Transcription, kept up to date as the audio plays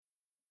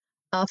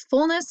A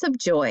fullness of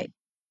joy.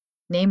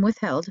 Name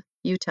withheld,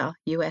 Utah,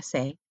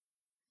 USA.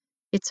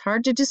 It's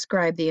hard to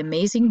describe the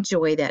amazing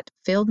joy that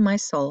filled my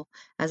soul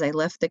as I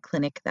left the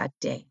clinic that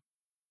day.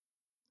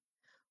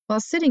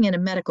 While sitting in a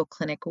medical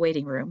clinic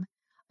waiting room,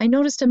 I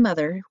noticed a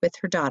mother with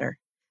her daughter.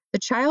 The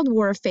child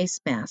wore a face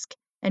mask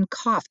and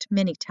coughed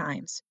many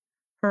times.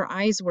 Her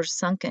eyes were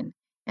sunken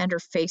and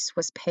her face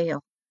was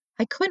pale.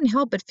 I couldn't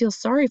help but feel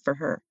sorry for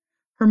her.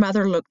 Her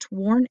mother looked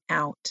worn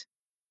out.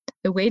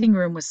 The waiting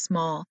room was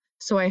small,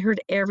 so I heard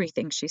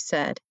everything she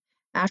said.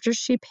 After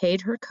she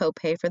paid her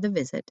copay for the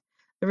visit,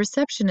 the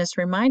receptionist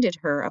reminded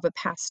her of a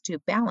past due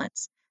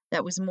balance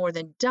that was more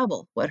than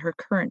double what her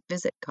current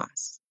visit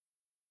costs.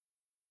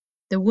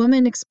 The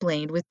woman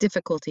explained with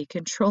difficulty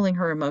controlling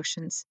her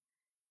emotions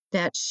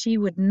that she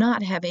would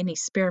not have any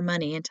spare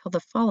money until the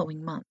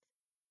following month.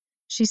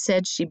 She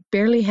said she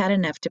barely had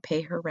enough to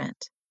pay her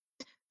rent.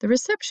 The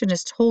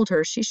receptionist told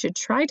her she should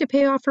try to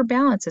pay off her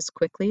balance as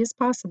quickly as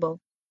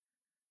possible.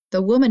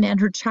 The woman and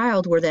her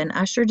child were then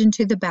ushered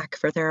into the back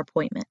for their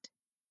appointment.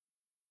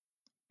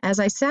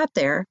 As I sat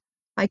there,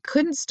 I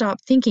couldn't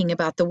stop thinking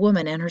about the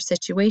woman and her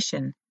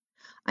situation.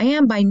 I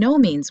am by no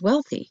means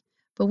wealthy,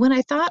 but when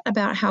I thought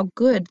about how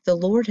good the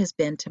Lord has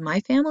been to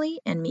my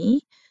family and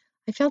me,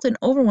 I felt an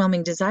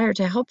overwhelming desire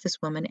to help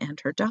this woman and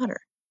her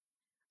daughter.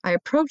 I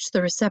approached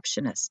the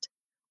receptionist,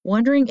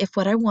 wondering if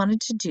what I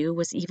wanted to do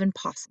was even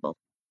possible.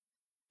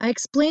 I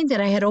explained that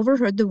I had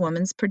overheard the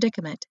woman's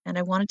predicament and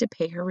I wanted to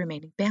pay her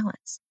remaining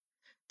balance.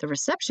 The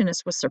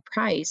receptionist was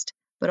surprised,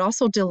 but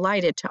also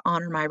delighted to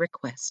honor my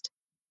request.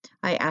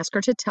 I asked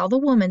her to tell the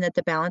woman that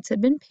the balance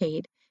had been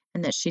paid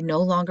and that she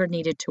no longer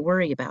needed to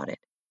worry about it.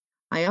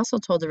 I also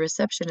told the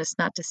receptionist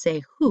not to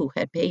say who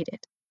had paid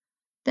it.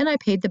 Then I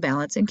paid the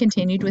balance and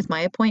continued with my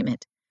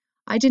appointment.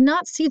 I did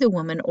not see the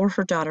woman or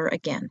her daughter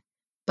again,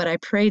 but I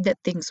prayed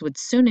that things would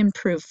soon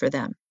improve for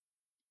them.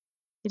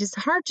 It is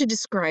hard to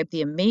describe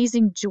the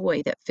amazing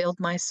joy that filled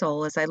my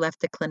soul as I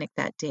left the clinic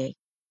that day.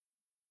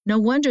 No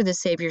wonder the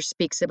Savior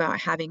speaks about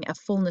having a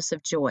fullness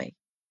of joy.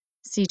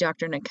 See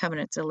Doctrine and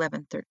Covenants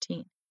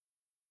 11:13.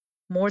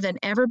 More than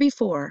ever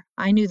before,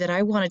 I knew that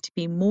I wanted to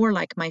be more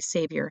like my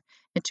Savior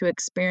and to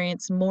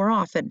experience more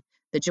often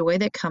the joy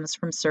that comes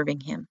from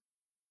serving Him.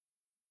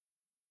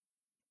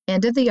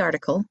 End of the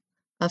article,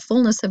 A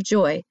Fullness of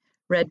Joy,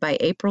 read by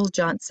April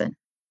Johnson.